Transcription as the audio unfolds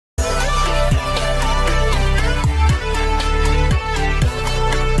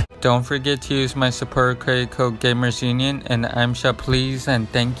Don't forget to use my support credit code GamersUnion and I'm shop please and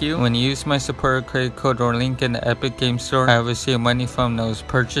thank you. When you use my support credit code or link in the Epic Game Store, I will receive money from those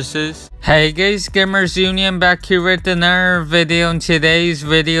purchases. Hey guys, GamersUnion back here with another video, and today's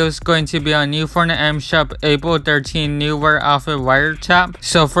video is going to be on new Fortnite M Shop April 13 new Wear Outfit WireTap.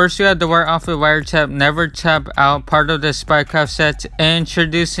 So first we have the Wear Outfit WireTap Never Tap Out, part of the Spycraft set,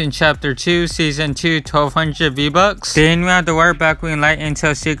 introduced in Chapter 2, Season 2, 1200 V-Bucks. Then we have the Wear Backwing Light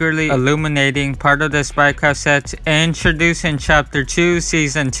Intel Secretly Illuminating, part of the Spycraft set, introduced in Chapter 2,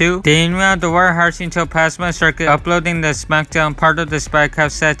 Season 2. Then we have the Wear Hearts Intel Plasma Circuit Uploading the SmackDown, part of the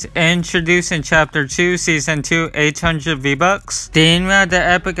Spycraft set, introduced in Chapter 2, Season 2, 800 V-Bucks. Then we have the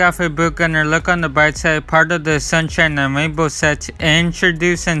Epic Outfit Boot Gunner Look on the Bright Side, part of the Sunshine and Rainbow set,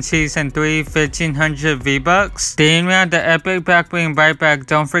 introduced in Season 3, 1500 V-Bucks. Then we have the Epic Backwing Bright Back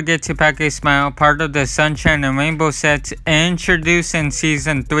Don't Forget to Pack a Smile, part of the Sunshine and Rainbow set, introduced in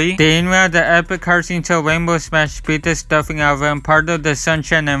Season 3. Then we have the Epic Hearts Intel Rainbow Smash Beat the Stuffing Album, part of the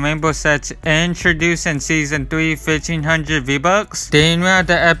Sunshine and Rainbow set, introduced in Season 3, 1500 V-Bucks. Then we have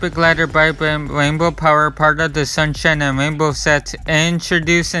the Epic Ladder Bright Band Rainbow Power, part of the Sunshine and Rainbow set,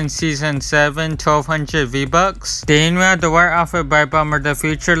 introduced in Season 7, 1200 V-Bucks. Then we have the Wear Outfit Bright Bomber The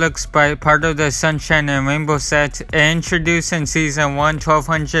Future Looks Bright, part of the Sunshine and Rainbow set, introduced in Season 1,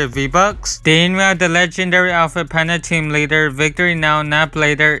 1200 V-Bucks. Then we have the Legendary Outfit Panda Team Leader Victory Now Nap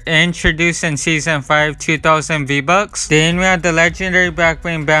Later, introduced in Season 5, 2000 V-Bucks. Then we have the Legendary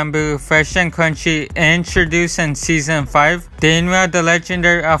Backwing Bamboo Fresh and Crunchy, introduced in Season 5. Then we have the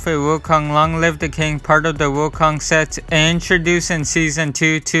Legendary Outfit Wukong Long Live the King, part of the Wukong set, introduced in Season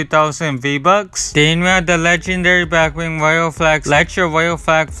 2, 2000 V-Bucks. Then we have the Legendary Backwing Royal Flag Let Your Royal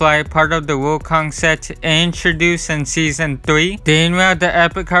Flag Fly, part of the Wukong set, introduced in Season 3. Then we have the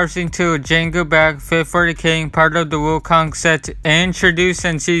Epic Housing Tool Jengu Bag Fit for the King, part of the Wukong set, introduced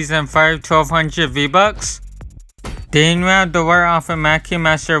in Season 5, 1200 V-Bucks. Then we have the Wear Outfit Mackie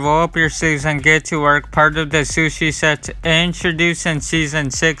Master Roll Up Your Sleeves and Get to Work, part of the Sushi set, introduced in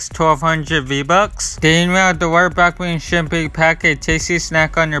Season 6, 1200 V-Bucks. Then we have the Wear Backwing Shrimpy Pack a Tasty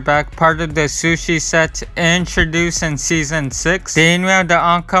Snack on Your Back, part of the Sushi set, introduced in Season 6. Then we have the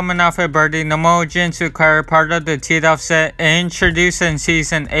Uncommon Outfit Birdie No More Gens Required, part of the Teed Off set, introduced in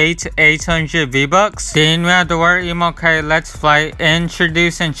Season 8, 800 V-Bucks. Then we have the Wear Emo Kai Let's Fly,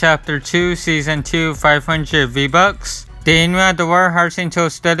 introduced in Chapter 2, Season 2, 500 V-Bucks. Then we have the Wear Hearts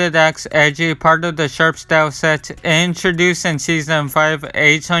Intel Studded Axe Edgy, part of the Sharp Style set, introduced in Season 5,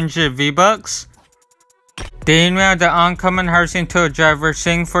 800 V-Bucks. Then we have the Uncommon Hearts Intel Driver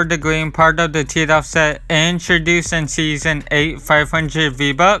Sing for the Green, part of the Teed Off set, introduced in Season 8, 500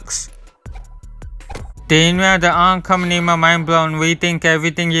 V-Bucks. Then we have the Uncommon Emo Mind Blown Rethink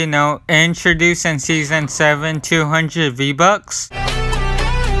Everything You Know, introduced in Season 7, 200 V-Bucks.